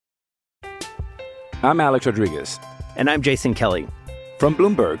I'm Alex Rodriguez. And I'm Jason Kelly. From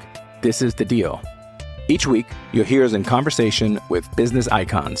Bloomberg, this is The Deal. Each week, you'll hear us in conversation with business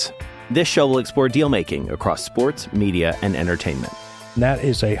icons. This show will explore deal-making across sports, media, and entertainment. That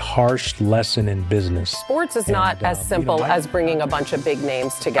is a harsh lesson in business. Sports is not as simple as bringing a bunch of big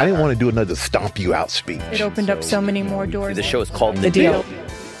names together. I didn't want to do another stomp you out speech. It opened up so many more doors. The show is called The Deal.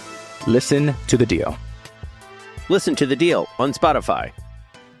 Listen to The Deal. Listen to The Deal on Spotify.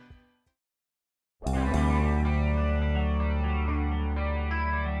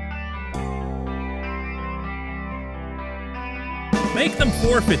 Make them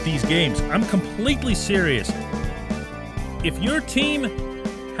forfeit these games. I'm completely serious. If your team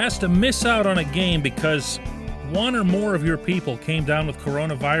has to miss out on a game because one or more of your people came down with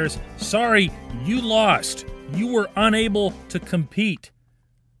coronavirus, sorry, you lost. You were unable to compete.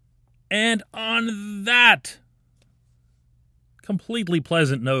 And on that completely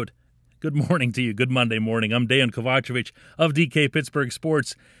pleasant note, good morning to you. Good Monday morning. I'm Dejan Kovacevic of DK Pittsburgh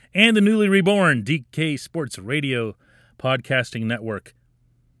Sports and the newly reborn DK Sports Radio Podcasting Network,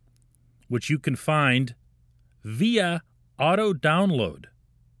 which you can find via auto download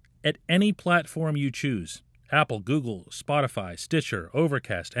at any platform you choose. Apple, Google, Spotify, Stitcher,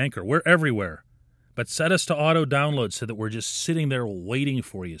 Overcast, Anchor, we're everywhere. But set us to auto download so that we're just sitting there waiting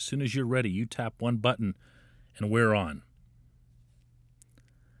for you. As soon as you're ready, you tap one button and we're on.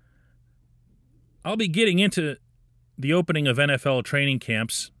 I'll be getting into the opening of NFL training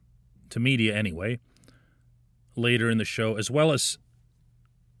camps, to media anyway, later in the show, as well as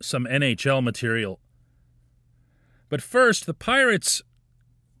some NHL material. But first, the Pirates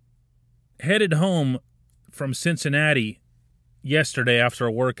headed home from Cincinnati yesterday after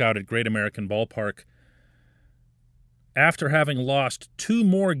a workout at Great American Ballpark after having lost 2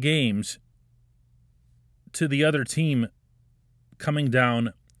 more games to the other team coming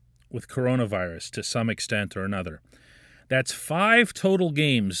down with coronavirus to some extent or another. That's 5 total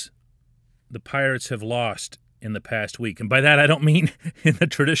games the Pirates have lost in the past week. And by that, I don't mean in the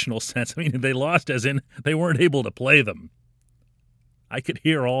traditional sense. I mean, they lost as in they weren't able to play them. I could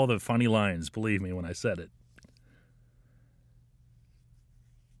hear all the funny lines, believe me, when I said it.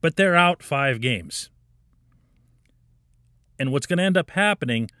 But they're out 5 games. And what's going to end up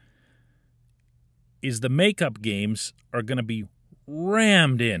happening is the makeup games are going to be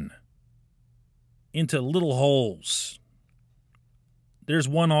rammed into little holes. There's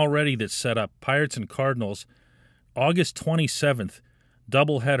one already that's set up. Pirates and Cardinals, August 27th,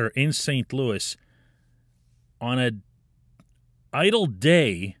 doubleheader in St. Louis on an idle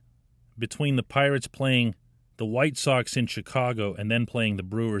day between the Pirates playing the White Sox in Chicago and then playing the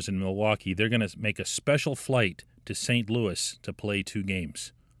Brewers in Milwaukee. They're going to make a special flight to St. Louis to play 2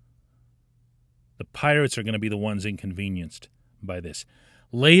 games. The Pirates are going to be the ones inconvenienced by this.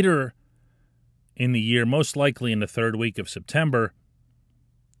 Later in the year, most likely in the 3rd week of September,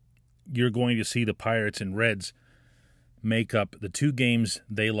 you're going to see the Pirates and Reds make up the 2 games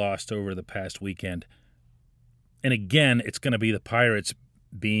they lost over the past weekend. And again, it's going to be the Pirates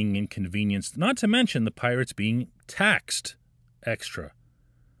being inconvenienced, not to mention the Pirates being taxed extra.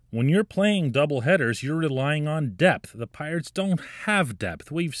 When you're playing doubleheaders, you're relying on depth. The Pirates don't have depth.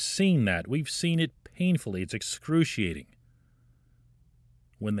 We've seen that. We've seen it painfully. It's excruciating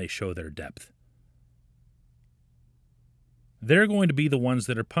when they show their depth. They're going to be the ones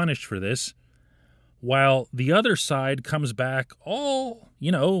that are punished for this, while the other side comes back all,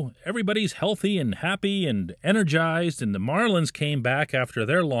 everybody's healthy and happy and energized, and the Marlins came back after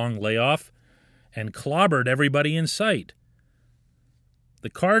their long layoff and clobbered everybody in sight.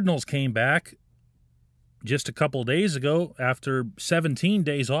 The Cardinals came back just a couple days ago after 17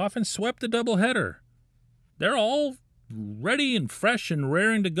 days off and swept the doubleheader. They're all ready and fresh and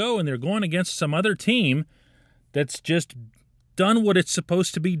raring to go, and they're going against some other team that's just done what it's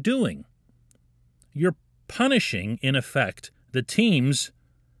supposed to be doing. You're punishing, in effect, the teams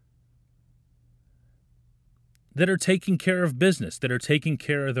that are taking care of business, that are taking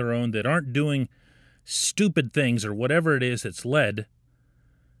care of their own, that aren't doing stupid things or whatever it is that's led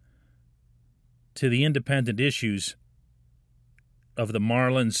to the independent issues of the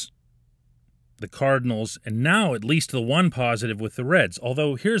Marlins, the Cardinals, and now at least the one positive with the Reds.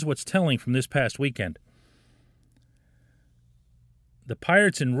 Although here's what's telling from this past weekend. The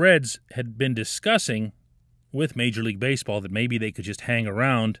Pirates and Reds had been discussing with Major League Baseball that maybe they could just hang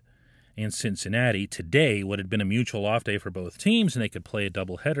around in Cincinnati. Today would have been a mutual off day for both teams, and they could play a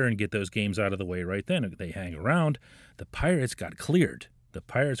doubleheader and get those games out of the way right then. If they hang around, the Pirates got cleared. The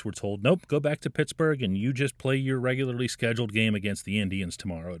Pirates were told, nope, go back to Pittsburgh, and you just play your regularly scheduled game against the Indians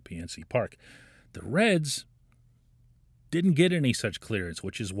tomorrow at PNC Park. The Reds didn't get any such clearance,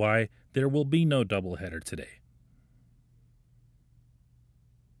 which is why there will be no doubleheader today.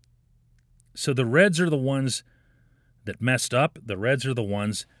 So the Reds are the ones that messed up. The Reds are the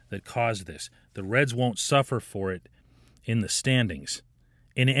ones that caused this. The Reds won't suffer for it in the standings.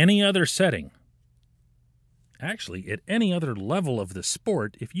 In any other setting, actually, at any other level of the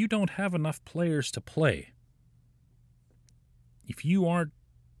sport, if you don't have enough players to play, if you aren't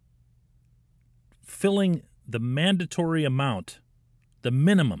filling the mandatory amount, the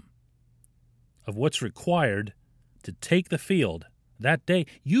minimum of what's required to take the field that day,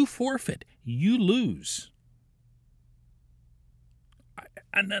 you forfeit. You lose.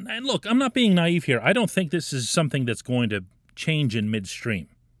 And look, I'm not being naive here. I don't think this is something that's going to change in midstream.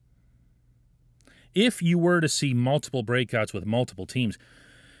 If you were to see multiple breakouts with multiple teams,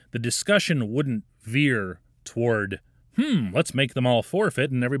 the discussion wouldn't veer toward, let's make them all forfeit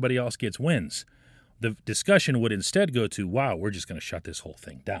and everybody else gets wins. The discussion would instead go to, wow, we're just going to shut this whole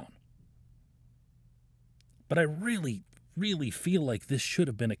thing down. But I really feel like this should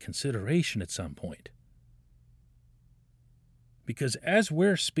have been a consideration at some point. Because as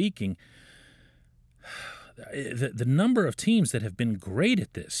we're speaking, the number of teams that have been great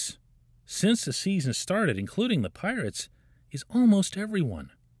at this since the season started, including the Pirates, is almost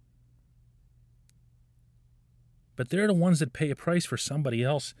everyone. But they're the ones that pay a price for somebody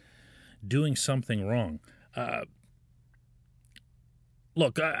else doing something wrong.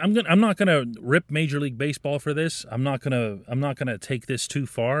 Look, I'm not going to rip Major League Baseball for this. I'm not going to take this too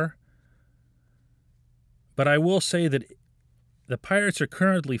far. But I will say that the Pirates are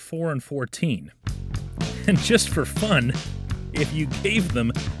currently 4-14. And just for fun, if you gave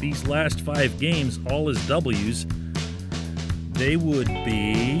them these last 5 games all as W's, they would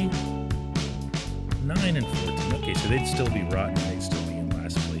be 9-14. Okay, so they'd still be rotten. They'd still be in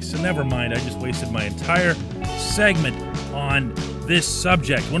last place. So never mind. I just wasted my entire segment on this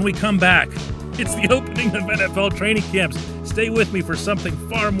subject. When we come back, it's the opening of NFL training camps. Stay with me for something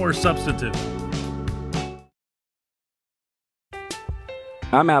far more substantive.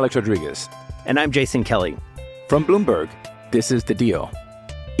 I'm Alex Rodriguez. And I'm Jason Kelly. From Bloomberg, this is The Deal.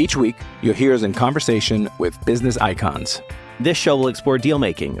 Each week, you'll hear us in conversation with business icons. This show will explore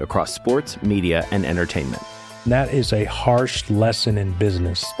deal-making across sports, media, and entertainment. That is a harsh lesson in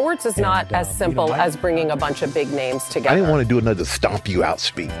business. Sports is not as simple as bringing a bunch of big names together. I didn't want to do another stomp you out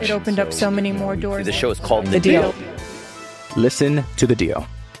speech. It opened up so many more doors. The show is called The Deal. Listen to The Deal.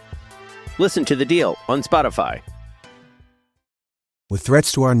 Listen to The Deal on Spotify. With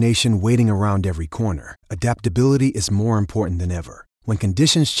threats to our nation waiting around every corner, adaptability is more important than ever. When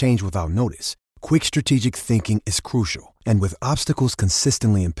conditions change without notice, quick strategic thinking is crucial. And with obstacles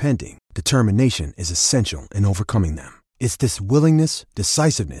consistently impending, determination is essential in overcoming them. It's this willingness,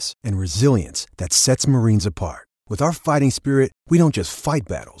 decisiveness, and resilience that sets Marines apart. With our fighting spirit, we don't just fight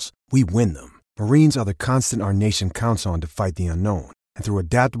battles, we win them. Marines are the constant our nation counts on to fight the unknown. And through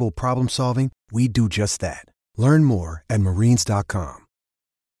adaptable problem solving, we do just that. Learn more at Marines.com.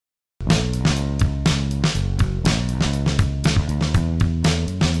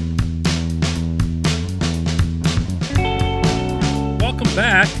 Welcome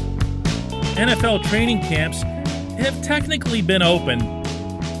back. NFL training camps have technically been open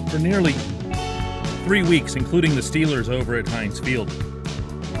for nearly 3 weeks, including the Steelers over at Heinz Field.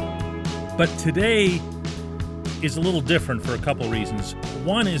 But today is a little different for a couple reasons.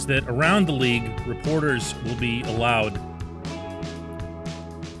 One is that around the league, reporters will be allowed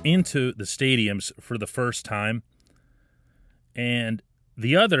into the stadiums for the first time. And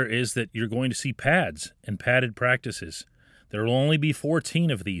the other is that you're going to see pads and padded practices. There will only be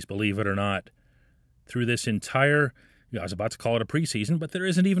 14 of these, believe it or not, through this entire, I was about to call it a preseason, but there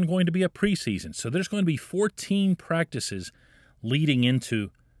isn't even going to be a preseason. So there's going to be 14 practices leading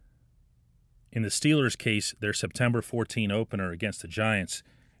into, in the Steelers' case, their September 14 opener against the Giants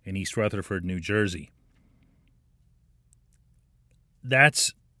in East Rutherford, New Jersey.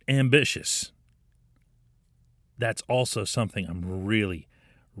 That's ambitious. That's also something I'm really,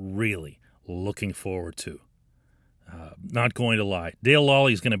 really looking forward to. Not going to lie. Dale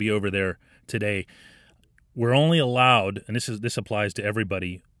Lawley's going to be over there today. We're only allowed, and this applies to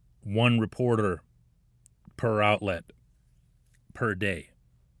everybody, 1 reporter per outlet per day.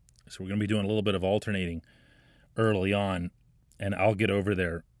 So we're going to be doing a little bit of alternating early on, and I'll get over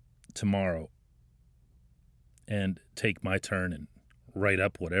there tomorrow and take my turn and write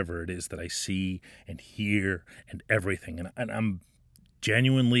up whatever it is that I see and hear and everything. And I'm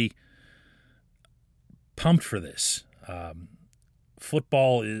genuinely pumped for this.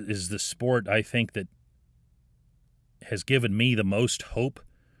 Football is the sport, I think, that has given me the most hope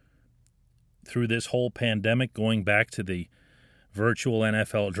through this whole pandemic, going back to the virtual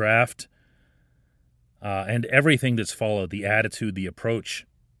NFL draft, and everything that's followed, the attitude, the approach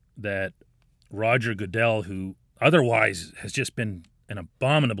that Roger Goodell, who otherwise has just been an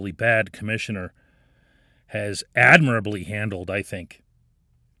abominably bad commissioner, has admirably handled, I think,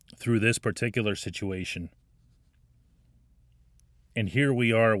 through this particular situation. And here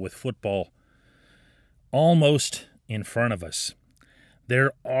we are with football almost in front of us.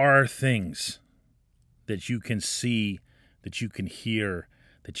 There are things that you can see, that you can hear,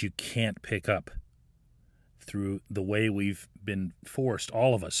 that you can't pick up through the way we've been forced,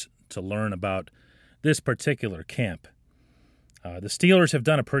 all of us, to learn about this particular camp. The Steelers have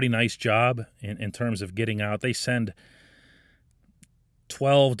done a pretty nice job in terms of getting out. They send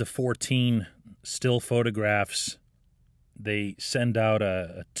 12 to 14 still photographs. They send out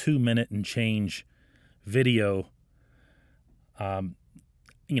a 2-minute and change video,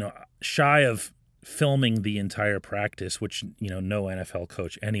 shy of filming the entire practice, which, no NFL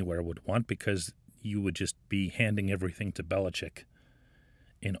coach anywhere would want, because you would just be handing everything to Belichick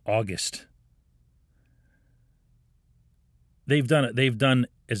in August. They've done it. They've done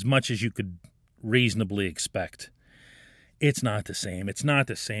as much as you could reasonably expect. It's not the same. It's not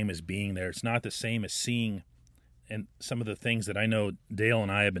the same as being there. It's not the same as seeing, and some of the things that I know Dale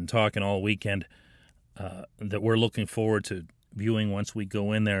and I have been talking all weekend that we're looking forward to viewing once we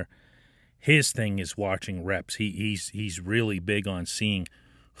go in there. His thing is watching reps. He's really big on seeing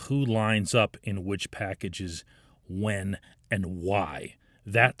who lines up in which packages, when, and why.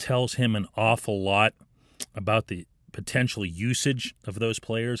 That tells him an awful lot about the potential usage of those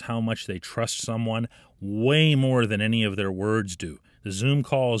players, how much they trust someone, way more than any of their words do. The Zoom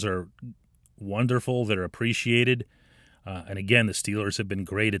calls are wonderful. They're appreciated. And again, the Steelers have been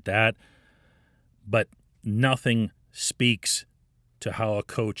great at that. But nothing speaks to how a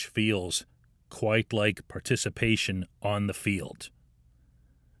coach feels quite like participation on the field.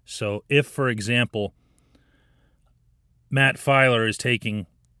 So if, for example, Matt Filer is taking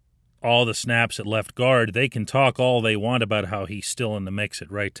all the snaps at left guard, they can talk all they want about how he's still in the mix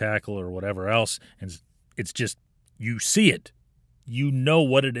at right tackle or whatever else, and it's just, you see it. You know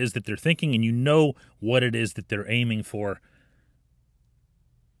what it is that they're thinking, and you know what it is that they're aiming for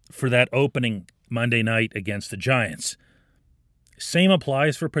that opening Monday night against the Giants. Same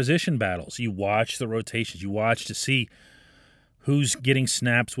applies for position battles. You watch the rotations. You watch to see who's getting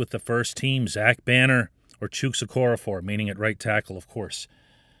snaps with the first team, Zach Banner or Chuks Okorafor, meaning at right tackle, of course.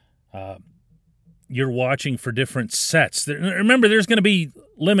 You're watching for different sets. Remember, there's going to be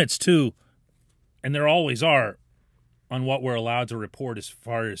limits, too, and there always are, on what we're allowed to report as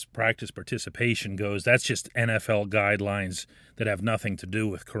far as practice participation goes. That's just NFL guidelines that have nothing to do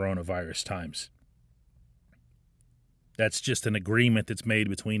with coronavirus times. That's just an agreement that's made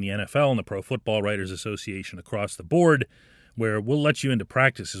between the NFL and the Pro Football Writers Association across the board, where we'll let you into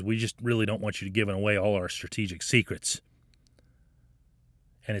practices. We just really don't want you to give away all our strategic secrets.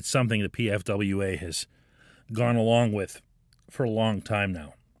 And it's something the PFWA has gone along with for a long time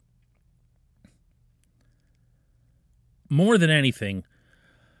now. More than anything,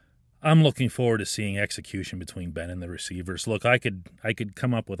 I'm looking forward to seeing execution between Ben and the receivers. Look, I could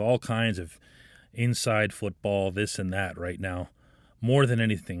come up with all kinds of inside football, this and that right now. More than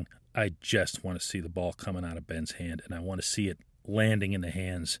anything, I just want to see the ball coming out of Ben's hand, and I want to see it landing in the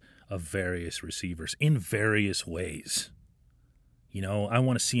hands of various receivers in various ways. I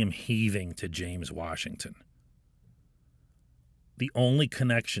want to see him heaving to James Washington. The only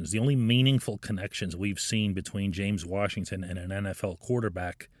connections, the only meaningful connections we've seen between James Washington and an NFL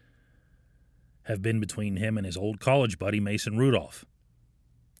quarterback have been between him and his old college buddy, Mason Rudolph.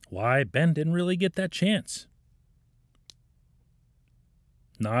 Why? Ben didn't really get that chance.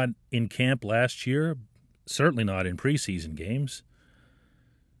 Not in camp last year, certainly not in preseason games.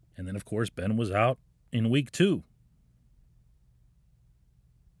 And then, of course, Ben was out in week 2.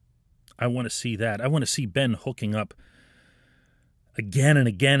 I want to see that. I want to see Ben hooking up again and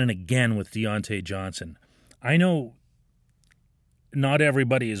again and again with Deontay Johnson. I know not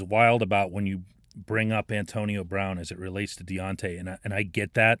everybody is wild about when you bring up Antonio Brown as it relates to Deontay, and I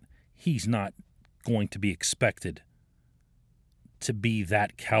get that. He's not going to be expected to be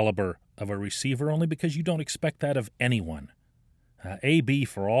that caliber of a receiver, only because you don't expect that of anyone. AB,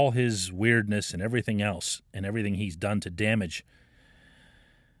 for all his weirdness and everything else, and everything he's done to damage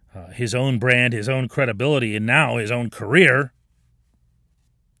his own brand, his own credibility, and now his own career,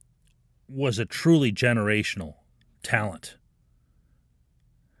 was a truly generational talent.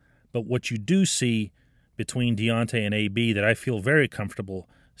 But what you do see between Deontay and AB that I feel very comfortable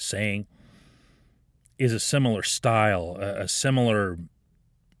saying is a similar style, a similar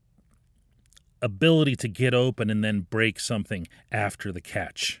ability to get open and then break something after the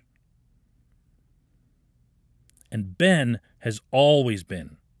catch. And Ben has always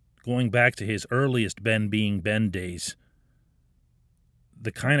been, going back to his earliest Ben being Ben days,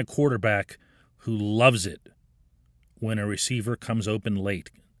 the kind of quarterback who loves it when a receiver comes open late.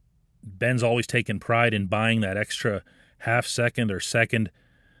 Ben's always taken pride in buying that extra half second or second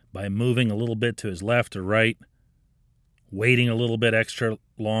by moving a little bit to his left or right, waiting a little bit extra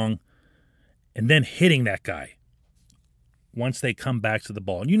long, and then hitting that guy once they come back to the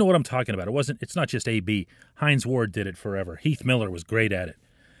ball. And you know what I'm talking about. It's not just AB. Hines Ward did it forever. Heath Miller was great at it.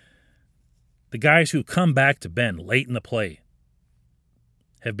 The guys who come back to Ben late in the play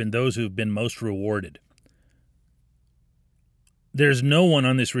have been those who have been most rewarded. There's no one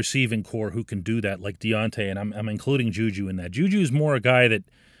on this receiving core who can do that like Deontay, and I'm including Juju in that. Juju's more a guy that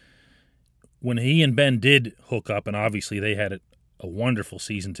when he and Ben did hook up, and obviously they had a wonderful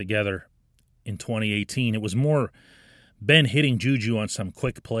season together in 2018, it was more Ben hitting Juju on some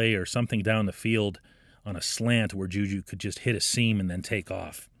quick play or something down the field on a slant where Juju could just hit a seam and then take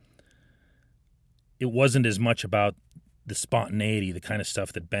off. It wasn't as much about the spontaneity, the kind of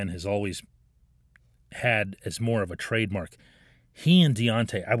stuff that Ben has always had as more of a trademark. He and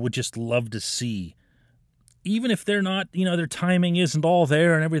Deontay, I would just love to see, even if they're not, their timing isn't all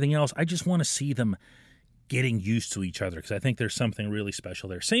there and everything else, I just want to see them getting used to each other because I think there's something really special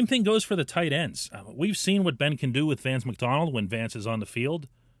there. Same thing goes for the tight ends. We've seen what Ben can do with Vance McDonald when Vance is on the field.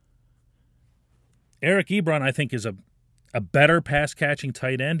 Eric Ebron, I think, is a better pass-catching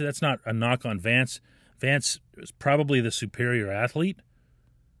tight end. That's not a knock on Vance. Vance is probably the superior athlete.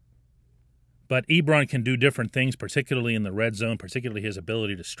 But Ebron can do different things, particularly in the red zone, particularly his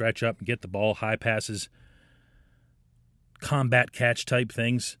ability to stretch up and get the ball, high passes, combat catch type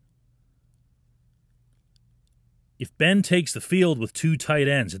things. If Ben takes the field with two tight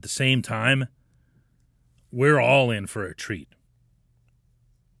ends at the same time, we're all in for a treat.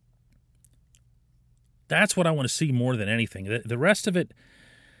 That's what I want to see more than anything. The rest of it,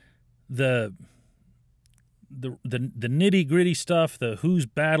 the nitty-gritty stuff, the who's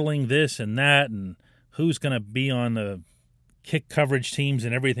battling this and that and who's going to be on the kick coverage teams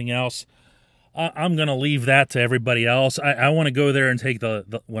and everything else, I'm going to leave that to everybody else. I want to go there and take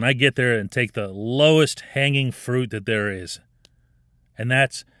when I get there and take the lowest hanging fruit that there is. And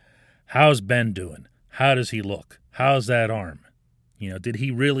that's, how's Ben doing? How does he look? How's that arm? Did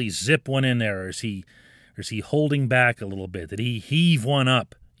he really zip one in there? Or is he holding back a little bit? Did he heave one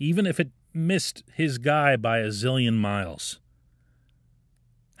up? Even if it missed his guy by a zillion miles.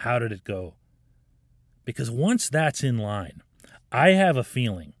 How did it go? Because once that's in line, I have a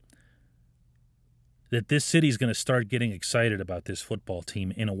feeling that this city's going to start getting excited about this football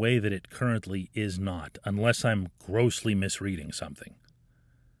team in a way that it currently is not, unless I'm grossly misreading something.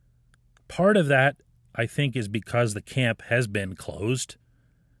 Part of that, I think, is because the camp has been closed,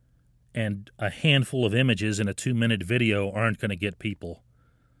 and a handful of images in a 2-minute video aren't going to get people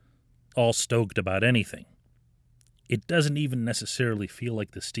all stoked about anything. It doesn't even necessarily feel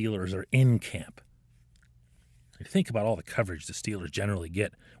like the Steelers are in camp. You think about all the coverage the Steelers generally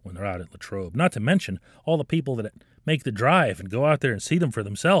get when they're out at Latrobe, not to mention all the people that make the drive and go out there and see them for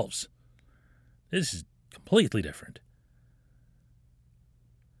themselves. This is completely different.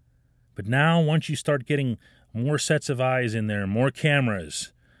 But now, once you start getting more sets of eyes in there, more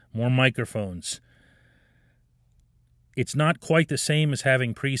cameras, more microphones, it's not quite the same as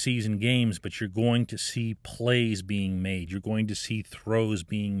having preseason games, but you're going to see plays being made. You're going to see throws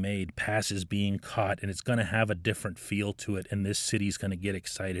being made, passes being caught, and it's going to have a different feel to it, and this city's going to get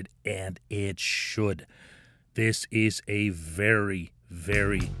excited, and it should. This is a very,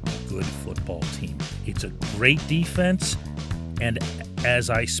 very good football team. It's a great defense, and as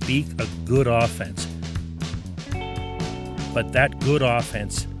I speak, a good offense. But that good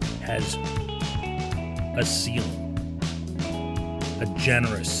offense has a ceiling. A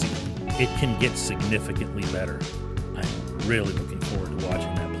generous ceiling. It can get significantly better. I'm really looking forward to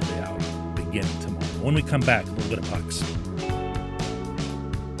watching that play out beginning tomorrow. When we come back, a little bit of pucks.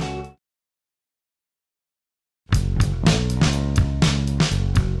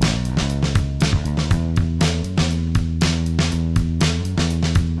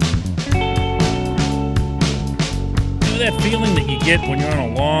 That feeling that you get when you're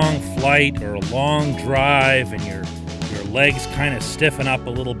on a long flight or a long drive and your legs kind of stiffen up a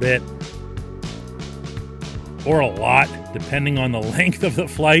little bit, or a lot, depending on the length of the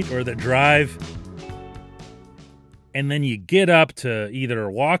flight or the drive. And then you get up to either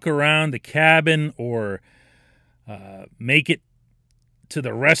walk around the cabin or make it to the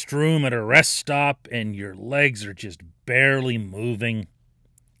restroom at a rest stop, and your legs are just barely moving.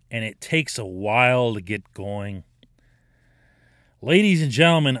 and it takes a while to get going. Ladies and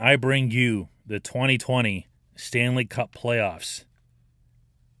gentlemen, I bring you the 2020 Stanley Cup playoffs.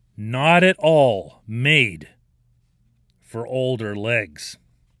 Not at all made for older legs.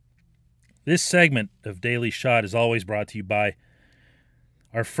 This segment of Daily Shot is always brought to you by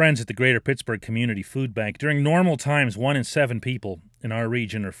our friends at the Greater Pittsburgh Community Food Bank. During normal times, 1 in 7 people in our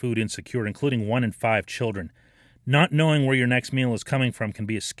region are food insecure, including 1 in 5 children. Not knowing where your next meal is coming from can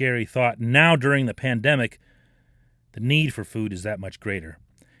be a scary thought. Now, during the pandemic, the need for food is that much greater.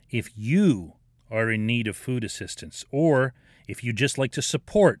 If you are in need of food assistance, or if you just like to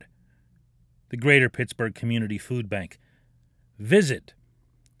support the Greater Pittsburgh Community Food Bank, visit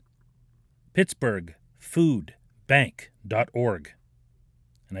pittsburghfoodbank.org.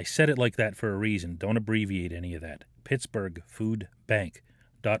 And I said it like that for a reason. Don't abbreviate any of that.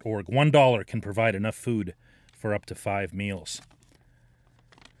 pittsburghfoodbank.org. $1 can provide enough food for up to 5 meals.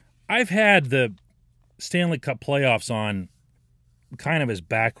 I've had the Stanley Cup playoffs on kind of as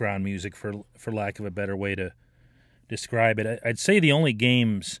background music, for lack of a better way to describe it. I'd say the only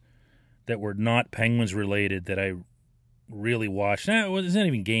games that were not Penguins related that I really watched, it wasn't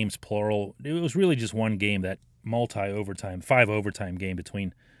even games plural, it was really just one game, that multi-overtime, 5-overtime game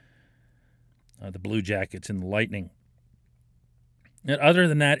between the Blue Jackets and the Lightning. And other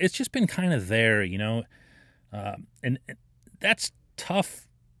than that, it's just been kind of there, and that's tough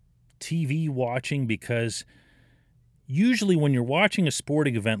TV watching, because usually when you're watching a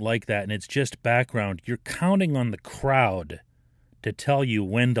sporting event like that and it's just background, you're counting on the crowd to tell you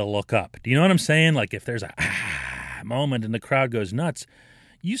when to look up. Do you know what I'm saying? Like if there's a moment and the crowd goes nuts,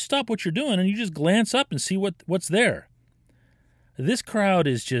 you stop what you're doing and you just glance up and see what's there. This crowd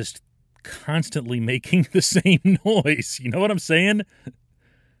is just constantly making the same noise. You know what I'm saying?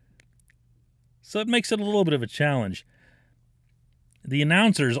 So it makes it a little bit of a challenge. The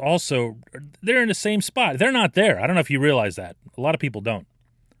announcers also, they're in the same spot. They're not there. I don't know if you realize that. A lot of people don't.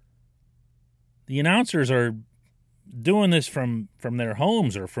 The announcers are doing this from their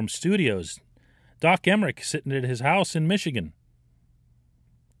homes or from studios. Doc Emmerich sitting at his house in Michigan.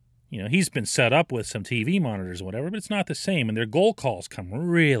 He's been set up with some TV monitors or whatever, but it's not the same. And their goal calls come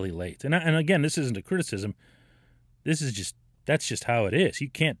really late. And again, this isn't a criticism. That's just how it is. You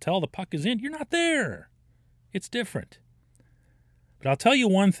can't tell the puck is in. You're not there. It's different. But I'll tell you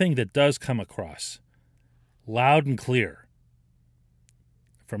one thing that does come across loud and clear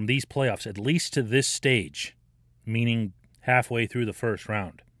from these playoffs, at least to this stage, meaning halfway through the first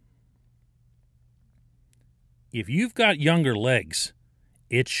round. If you've got younger legs,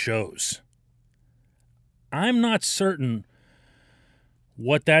 it shows. I'm not certain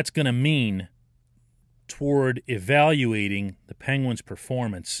what that's going to mean toward evaluating the Penguins'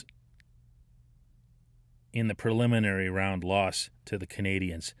 performance in the preliminary round loss to the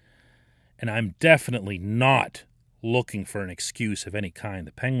Canadiens. And I'm definitely not looking for an excuse of any kind.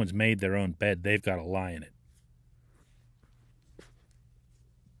 The Penguins made their own bed. They've got to lie in it.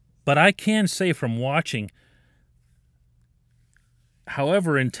 But I can say from watching,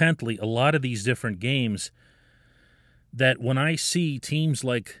 however intently, a lot of these different games, that when I see teams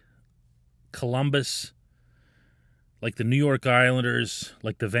like Columbus, like the New York Islanders,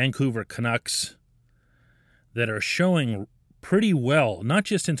 like the Vancouver Canucks, that are showing pretty well, not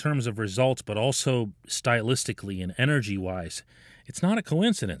just in terms of results, but also stylistically and energy-wise, it's not a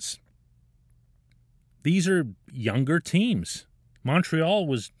coincidence. These are younger teams. Montreal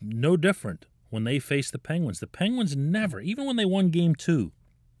was no different when they faced the Penguins. The Penguins never, even when they won Game 2,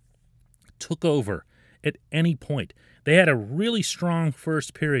 took over at any point. They had a really strong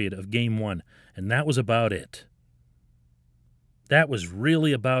first period of Game 1, and that was about it. That was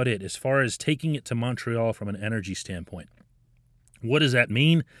really about it as far as taking it to Montreal from an energy standpoint. What does that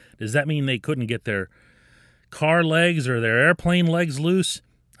mean? Does that mean they couldn't get their car legs or their airplane legs loose?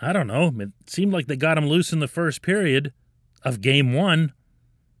 I don't know. It seemed like they got them loose in the first period of Game 1.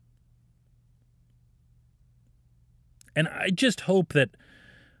 And I just hope that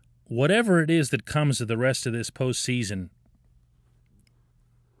whatever it is that comes of the rest of this postseason,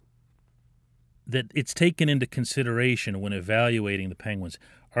 that it's taken into consideration when evaluating the Penguins.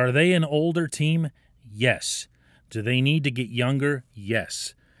 Are they an older team? Yes. Do they need to get younger?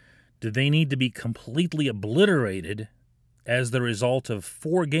 Yes. Do they need to be completely obliterated as the result of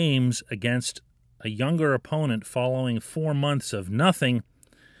 4 games against a younger opponent following 4 months of nothing?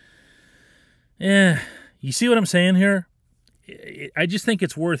 You see what I'm saying here? I just think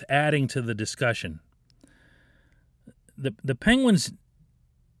it's worth adding to the discussion. The Penguins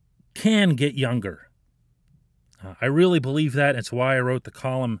can get younger. I really believe that. It's why I wrote the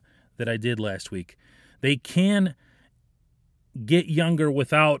column that I did last week. They can get younger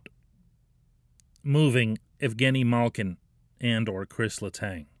without moving Evgeny Malkin and or Chris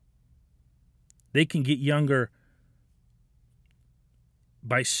Letang. They can get younger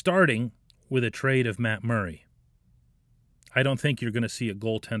by starting with a trade of Matt Murray. I don't think you're going to see a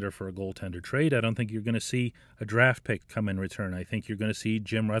goaltender for a goaltender trade. I don't think you're going to see a draft pick come in return. I think you're going to see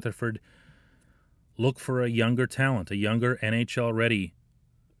Jim Rutherford look for a younger talent, a younger NHL-ready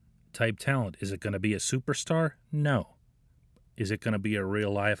type talent. Is it going to be a superstar? No. Is it going to be a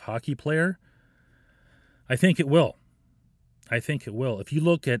real-life hockey player? I think it will. If you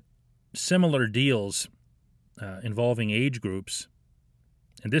look at similar deals involving age groups,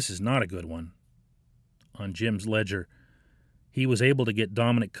 and this is not a good one on Jim's ledger, he was able to get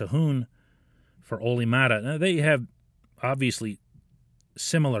Dominic Cahoon for Olli Määttä. Now, they have obviously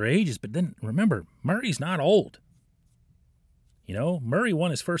similar ages, but then remember, Murray's not old. You know, Murray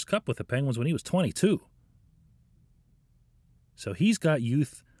won his first cup with the Penguins when he was 22. So he's got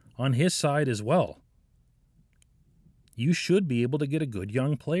youth on his side as well. You should be able to get a good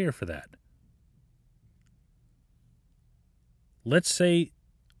young player for that. Let's say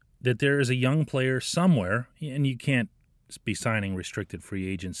that there is a young player somewhere, and you can't be signing restricted free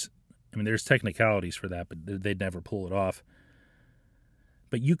agents. I mean, there's technicalities for that, but they'd never pull it off.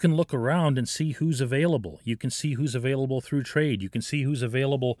 But you can look around and see who's available. You can see who's available through trade. You can see who's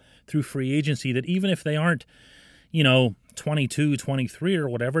available through free agency, that even if they aren't, 22, 23 or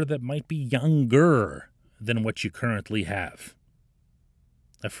whatever, that might be younger than what you currently have.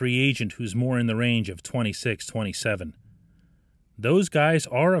 A free agent who's more in the range of 26, 27. Those guys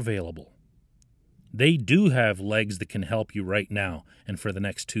are available. They do have legs that can help you right now and for the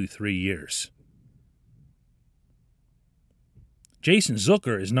next 2-3 years. Jason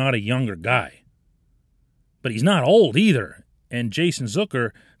Zucker is not a younger guy, but he's not old either. And Jason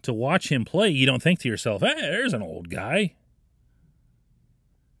Zucker, to watch him play, you don't think to yourself, hey, there's an old guy.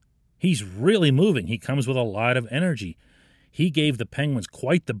 He's really moving. He comes with a lot of energy. He gave the Penguins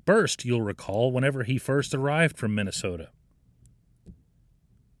quite the burst, you'll recall, whenever he first arrived from Minnesota.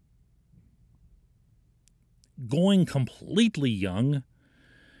 Going completely young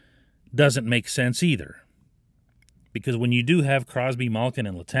doesn't make sense either. Because when you do have Crosby, Malkin,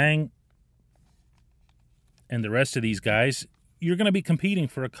 and Letang, and the rest of these guys, you're going to be competing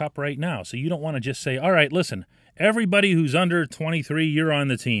for a cup right now. So you don't want to just say, all right, listen, everybody who's under 23, you're on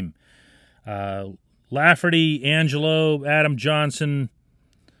the team. Lafferty, Angelo, Adam Johnson,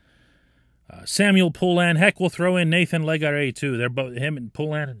 Samuel Poulin. Heck, we'll throw in Nathan Legare too. They're both, him and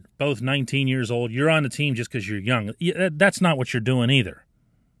Poulin, both 19 years old. You're on the team just because you're young. That's not what you're doing either.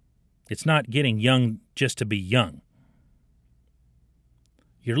 It's not getting young just to be young.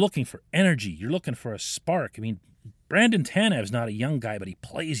 You're looking for energy. You're looking for a spark. I mean, Brandon Tanev's not a young guy, but he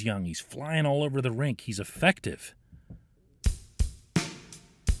plays young. He's flying all over the rink. He's effective.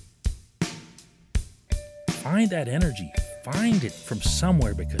 Find that energy. Find it from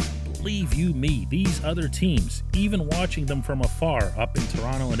somewhere, because believe you me, these other teams, even watching them from afar up in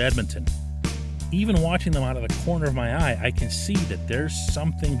Toronto and Edmonton, even watching them out of the corner of my eye, I can see that there's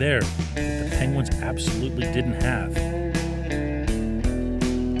something there that the Penguins absolutely didn't have.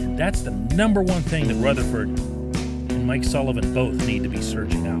 And that's the number one thing that Rutherford and Mike Sullivan both need to be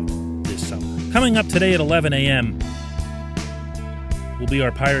searching out this summer. Coming up today at 11 a.m. will be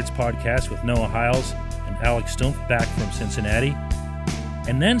our Pirates podcast with Noah Hiles and Alex Stumpf back from Cincinnati.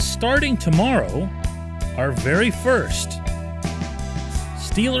 And then starting tomorrow, our very first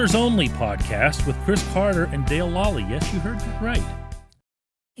Steelers Only podcast with Chris Carter and Dale Lawley. Yes, you heard it right.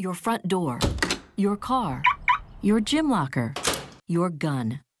 Your front door, your car, your gym locker, your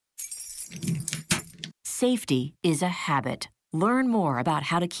gun. Safety is a habit. Learn more about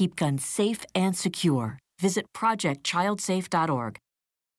how to keep guns safe and secure. Visit ProjectChildSafe.org.